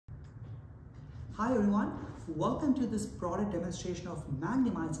Hi everyone, welcome to this product demonstration of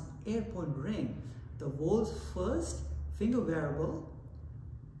Magnima's AirPoint Ring, the world's first finger wearable,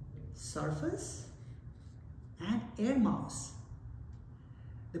 surface and air mouse.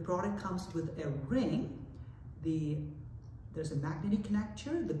 The product comes with a ring. There's a magnetic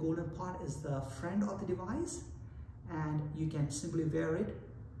connector. The golden part is the friend of the device, and you can simply wear it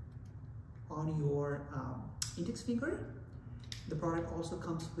on your index finger. The product also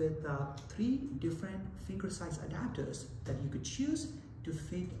comes with 3 different finger size adapters that you could choose to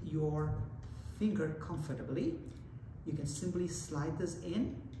fit your finger comfortably. You can simply slide this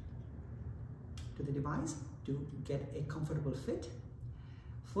in to the device to get a comfortable fit.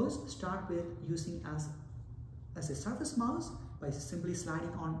 First, start with using as a surface mouse by simply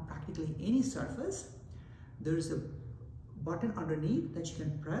sliding on practically any surface. There is a button underneath that you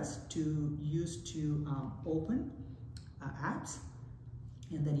can press to use to open apps,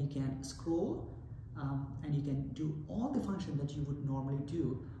 and then you can scroll and you can do all the functions that you would normally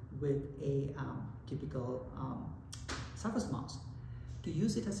do with a typical surface mouse. To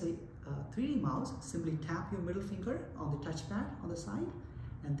use it as a 3D mouse, simply tap your middle finger on the touchpad on the side,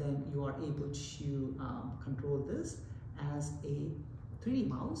 and then you are able to control this as a 3D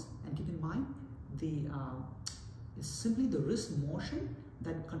mouse. And keep in mind, it's simply the wrist motion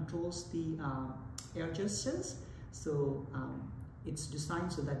that controls the air gestures. So it's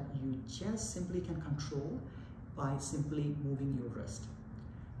designed so that you just simply can control by simply moving your wrist.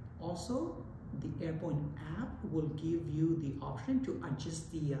 Also, the AirPoint app will give you the option to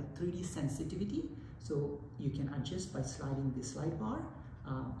adjust the 3D sensitivity. So you can adjust by sliding the slide bar,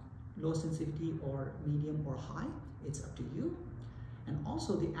 low sensitivity or medium or high, it's up to you. And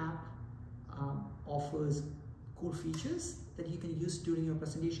also the app offers cool features that you can use during your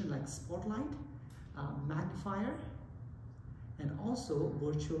presentation, like spotlight, magnifier, and also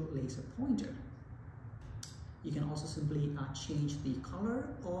virtual laser pointer. You can also simply change the color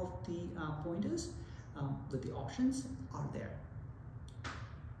of the pointers, but the options are there.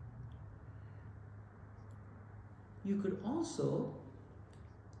 You could also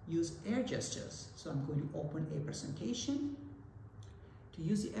use air gestures. So I'm going to open a presentation. To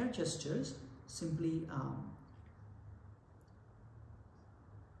use the air gestures, simply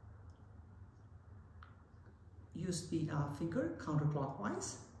use the finger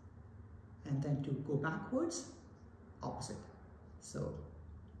counterclockwise, and then to go backwards, opposite. So,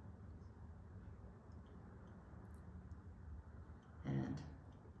 and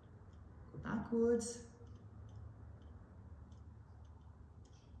go backwards,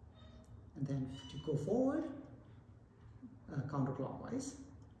 and then to go forward, counterclockwise.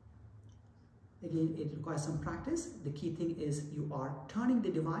 Again, it requires some practice. The key thing is you are turning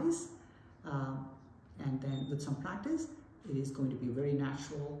the device, and then with some practice, it is going to be very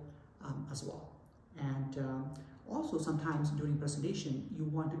natural as well. And also sometimes during presentation, you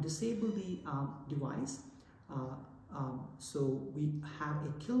want to disable the device. So we have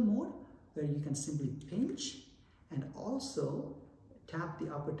a kill mode where you can simply pinch and also tap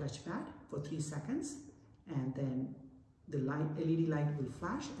the upper touchpad for 3 seconds, and then the LED light will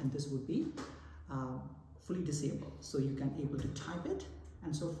flash, and this would be fully disabled. So you can able to type it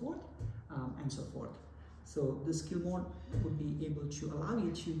and so forth, and so forth. So this kill mode would be able to allow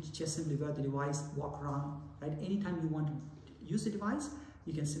you to just simply wear the device, walk around, right? Anytime you want to use the device,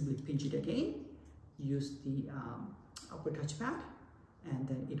 you can simply pinch it again, use the upper touchpad, and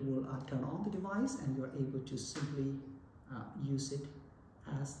then it will turn on the device, and you're able to simply use it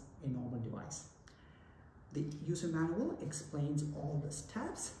as a normal device. The user manual explains all the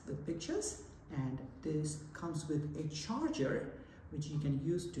steps, the pictures, and this comes with a charger which you can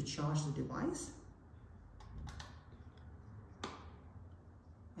use to charge the device.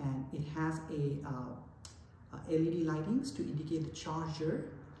 And it has a LED lightings to indicate the charge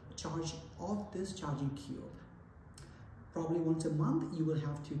of this charging cube. Probably once a month you will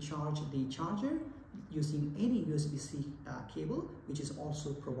have to charge the charger using any USB-C cable, which is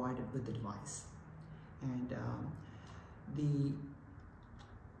also provided with the device. And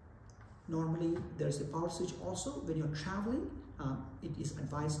normally there's a power switch also. When you're traveling, it is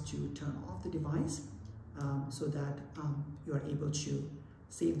advised to turn off the device so that you are able to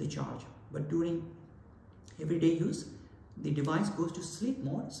save the charge. But during everyday use, the device goes to sleep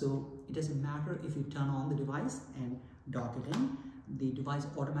mode, so it doesn't matter if you turn on the device and dock it in, the device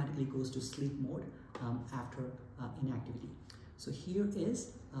automatically goes to sleep mode after inactivity. So here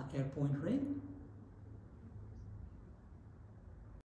is AirPoint Ring